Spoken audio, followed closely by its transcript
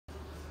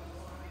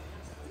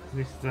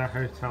This is the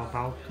hotel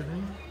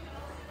balcony.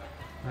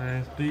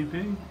 There's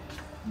BB.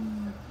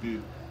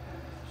 Beautiful.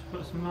 Just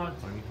put some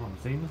lights on, you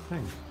can't see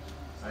nothing.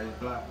 It's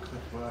black,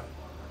 that's why.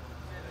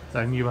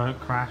 Then you won't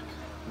crack.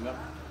 No.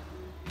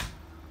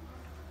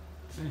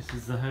 This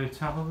is the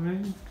hotel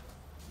room.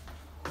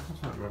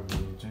 What's that rubber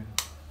you doing?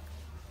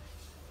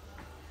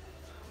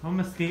 Oh,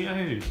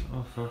 mosquitoes!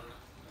 Oh fuck.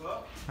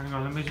 What? Hang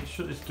on, let me just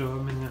shut this door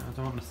a minute. I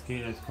don't want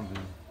mosquitoes coming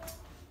in.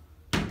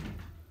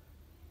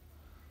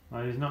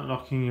 Oh, he's not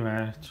locking you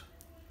out.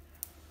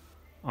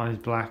 Oh, he's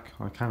black.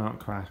 I cannot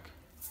crack.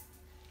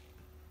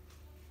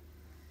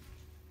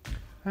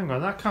 Hang on,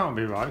 that can't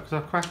be right, because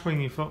I crack when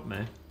you fuck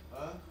me.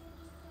 Huh?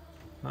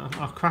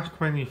 I crack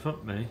when you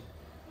fuck me.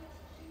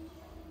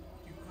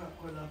 You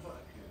crack when I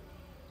fuck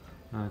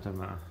you. No, it don't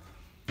matter.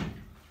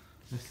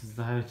 This is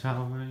the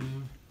hotel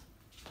room.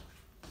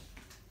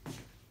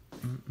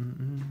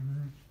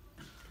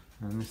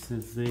 And this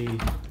is the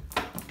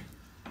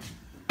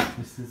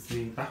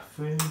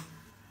bathroom,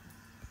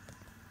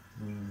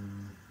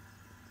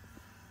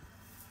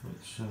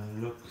 which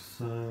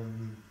looks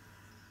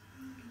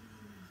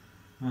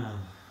well,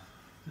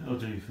 it'll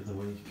do for the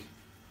week.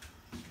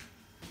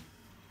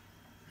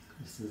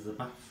 This is the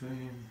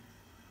bathroom.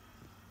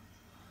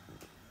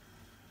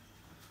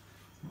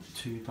 Not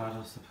too bad,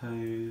 I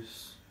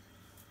suppose.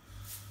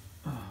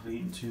 Oh, I've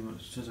eaten too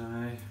much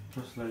today,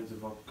 plus loads of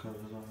vodka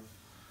as well.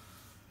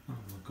 Oh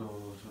my god,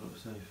 I look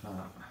so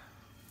fat.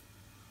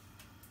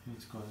 Need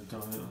to go on a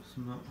diet or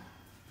something.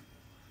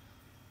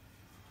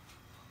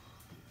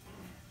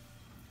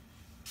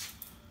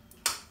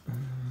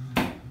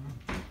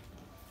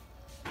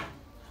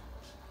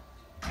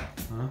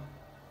 Huh?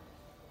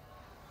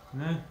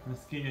 No,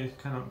 mosquitoes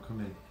cannot come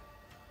in.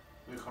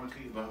 We can't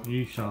keep them.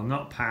 You shall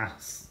not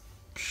pass.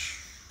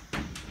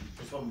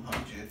 It's one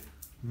punch.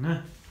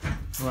 No.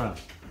 Well,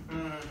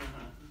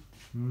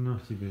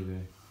 naughty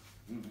baby.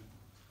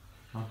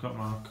 I've got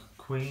my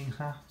queen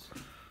hat.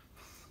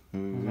 I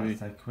was about to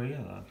say queer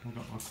though. I've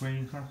got my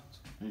queen hat.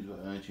 He's got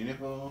an itchy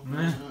nipple.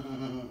 No.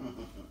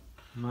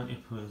 My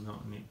nipple is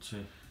not an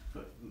itchy.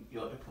 But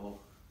your nipple.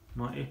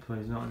 My nipple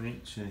is not an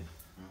itchy.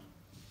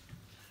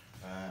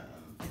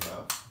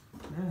 Well.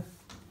 Yeah.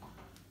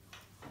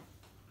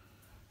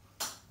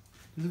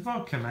 Does the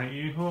vodka make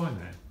you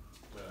horny?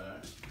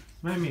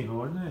 Make me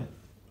horny.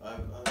 I had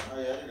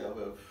a little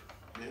bit of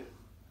it.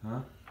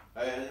 Huh? I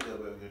had a little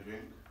bit of a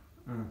drink.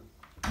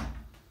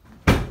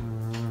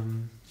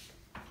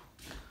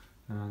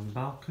 And the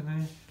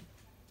balcony.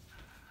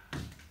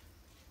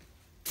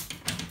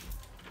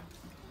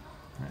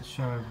 Let's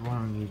show everyone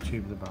on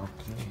YouTube the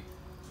balcony.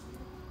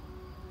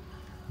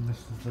 And this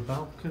is the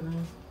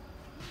balcony.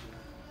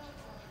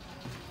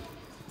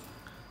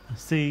 The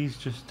sea's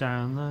just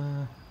down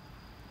there.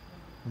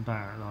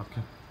 About like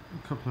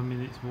a couple of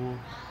minutes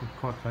walk. We're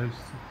quite close.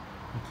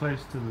 We're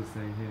close to the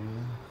sea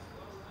here.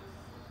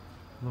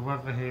 The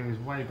weather here is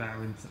way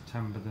better in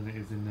September than it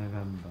is in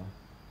November.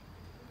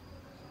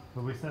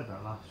 But we said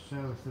that last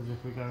year. We said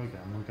if we go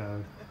again, we'll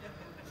go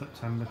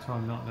September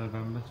time, not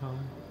November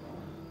time.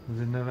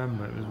 Because in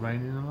November it was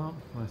raining a lot.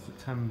 Whereas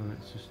September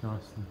it's just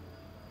nice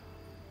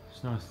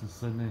and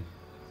sunny.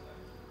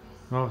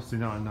 Well, obviously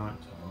not at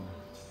night time.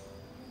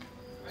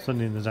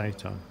 Sunny in the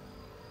daytime.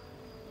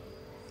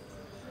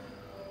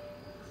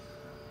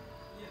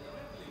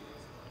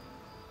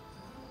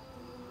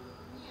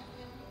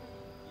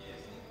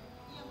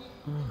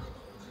 Oh,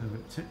 a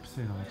bit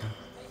tipsy, I think.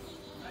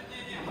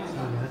 So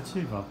yeah,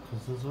 2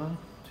 vodkas as well.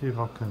 2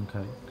 vodka and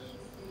cakes.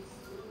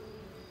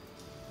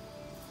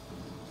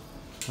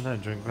 I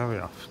don't drink very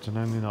often,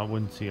 only like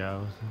once a year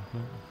or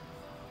something.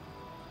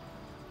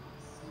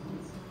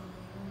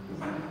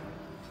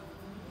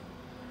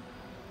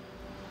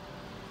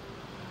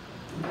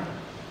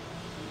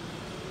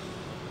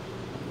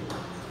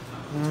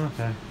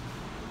 Okay.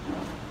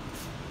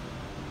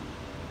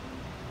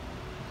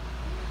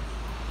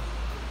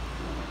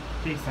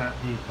 Peace out,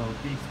 people.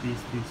 Peace,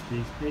 peace, peace,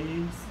 peace,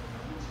 peace.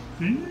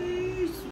 Peace.